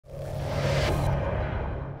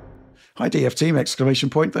Hi DF team,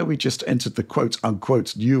 exclamation point though. We just entered the quote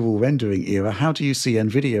unquote neural rendering era. How do you see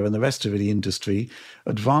NVIDIA and the rest of the industry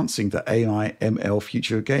advancing the AI ML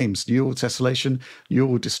future of games? Neural tessellation,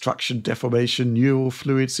 neural destruction, deformation, neural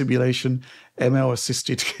fluid simulation, ML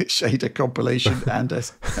assisted shader compilation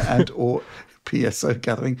and or PSO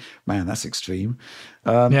gathering. Man, that's extreme.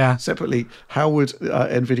 Separately, how would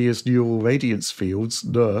NVIDIA's neural radiance fields,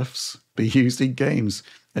 NeRFs, be used in games?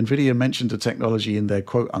 NVIDIA mentioned the technology in their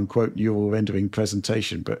quote-unquote neural rendering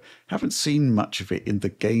presentation, but haven't seen much of it in the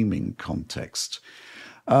gaming context.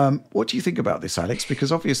 What do you think about this, Alex? Because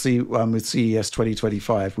obviously with CES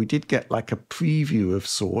 2025, we did get like a preview of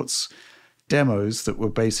sorts, demos that were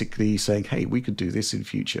basically saying, hey, we could do this in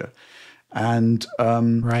future. And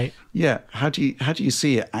right. Yeah, how do you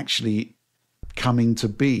see it actually coming to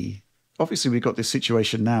be? Obviously, we've got this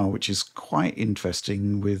situation now, which is quite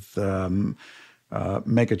interesting with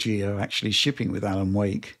Mega Geo actually shipping with Alan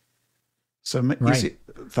Wake. So is it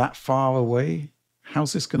that far away?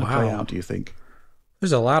 How's this going to play out, do you think?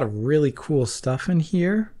 There's a lot of really cool stuff in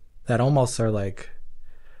here that almost are like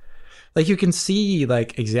you can see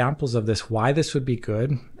like examples of this, why this would be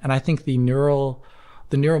good. And I think the neural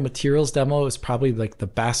materials demo is probably like the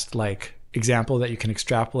best like example that you can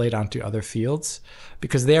extrapolate onto other fields,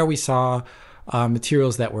 because there we saw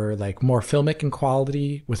materials that were like more filmic in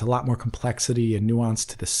quality with a lot more complexity and nuance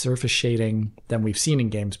to the surface shading than we've seen in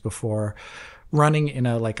games before, running in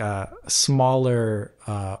a smaller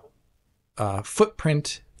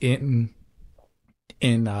footprint in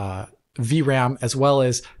VRAM, as well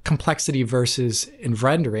as complexity versus in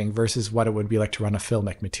rendering versus what it would be like to run a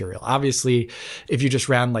filmic material. Obviously, if you just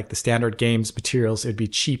ran like the standard games materials, it'd be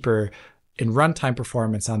cheaper in runtime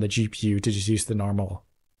performance on the GPU to just use the normal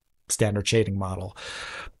standard shading model.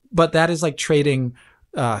 But that is like trading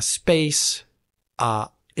space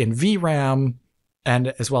in VRAM and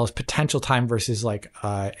as well as potential time versus like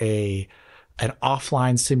an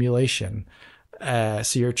offline simulation.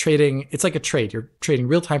 So you're trading, it's like a trade. You're trading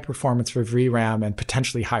real-time performance for VRAM and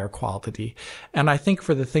potentially higher quality. And I think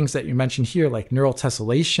for the things that you mentioned here, like neural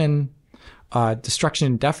tessellation, destruction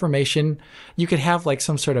and deformation, you could have like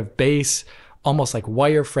some sort of base, almost like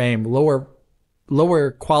wireframe,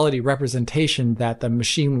 lower quality representation that the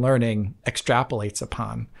machine learning extrapolates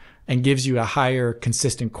upon and gives you a higher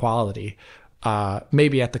consistent quality,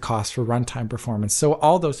 maybe at the cost for runtime performance. So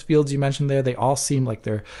all those fields you mentioned there, they all seem like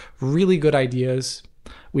they're really good ideas.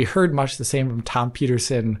 We heard much the same from Tom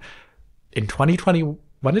Peterson in 2020.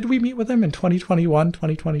 When did we meet with him? In 2021,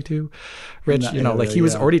 2022? Rich, he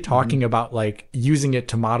was already talking about like using it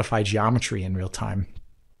to modify geometry in real time.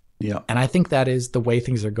 Yeah. And I think that is the way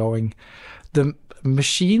things are going. The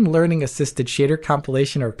machine learning assisted shader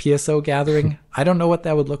compilation or PSO gathering, I don't know what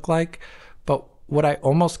that would look like, but what I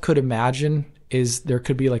almost could imagine is there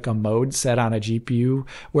could be like a mode set on a GPU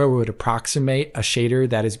where we would approximate a shader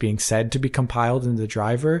that is being said to be compiled in the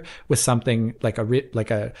driver with something like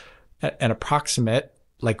an approximate,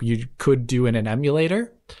 like you could do in an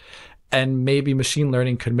emulator. And maybe machine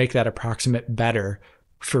learning could make that approximate better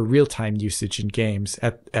for real-time usage in games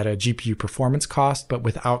at a GPU performance cost, but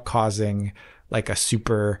without causing like a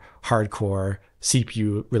super hardcore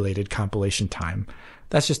CPU related compilation time.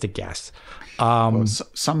 That's just a guess.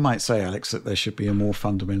 Some might say, Alex, that there should be a more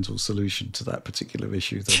fundamental solution to that particular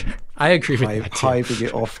issue than I agree with that too. Hiving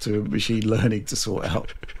it off to machine learning to sort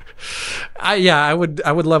out. I would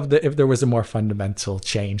love if there was a more fundamental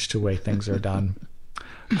change to the way things are done.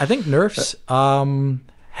 I think NeRFs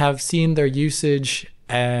have seen their usage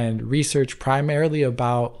and research primarily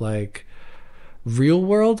about like real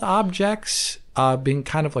world objects being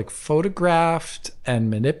kind of like photographed and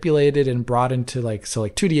manipulated and brought into like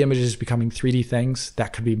 2D images becoming 3D things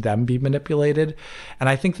that could be manipulated. And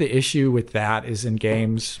I think the issue with that is in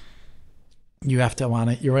games, you're going to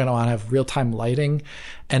want to have real-time lighting,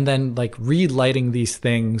 and then like relighting these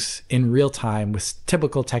things in real time with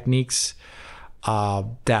typical techniques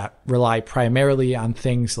that rely primarily on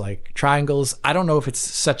things like triangles. I don't know if it's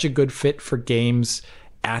such a good fit for games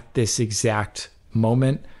at this exact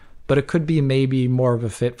moment, but it could be maybe more of a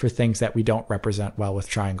fit for things that we don't represent well with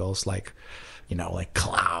triangles, like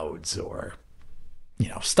clouds or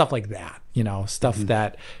stuff like that, stuff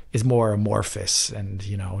that is more amorphous and,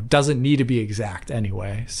 doesn't need to be exact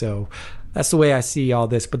anyway. So that's the way I see all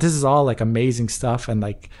this. But this is all like amazing stuff. And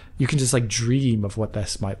like, you can just like dream of what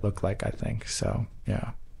this might look like, I think. So,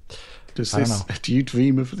 yeah. Do you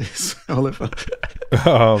dream of this, Oliver?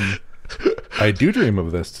 I do dream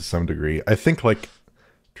of this to some degree. I think like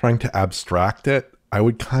trying to abstract it, I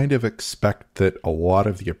would kind of expect that a lot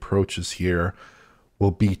of the approaches here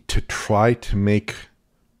will be to try to make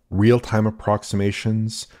real-time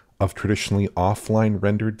approximations of traditionally offline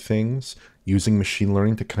rendered things using machine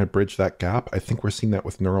learning to kind of bridge that gap. I think we're seeing that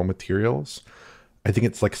with neural materials. I think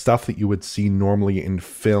it's like stuff that you would see normally in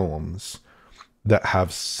films that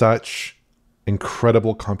have such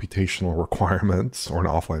incredible computational requirements or in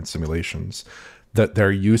offline simulations that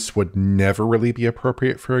their use would never really be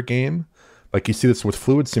appropriate for a game. Like you see this with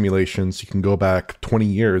fluid simulations. You can go back 20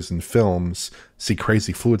 years in films, see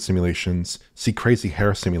crazy fluid simulations, see crazy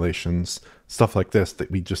hair simulations, stuff like this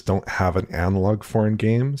that we just don't have an analog for in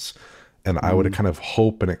games. And I would kind of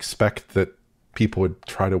hope and expect that people would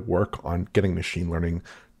try to work on getting machine learning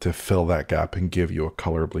to fill that gap and give you a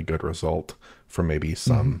colorably good result from maybe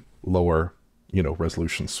some lower,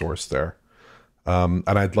 resolution source there. And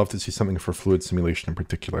I'd love to see something for fluid simulation in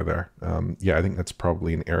particular there. Yeah, I think that's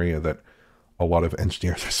probably an area that a lot of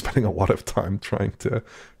engineers are spending a lot of time trying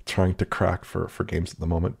to crack for games at the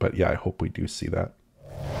moment. But yeah, I hope we do see that.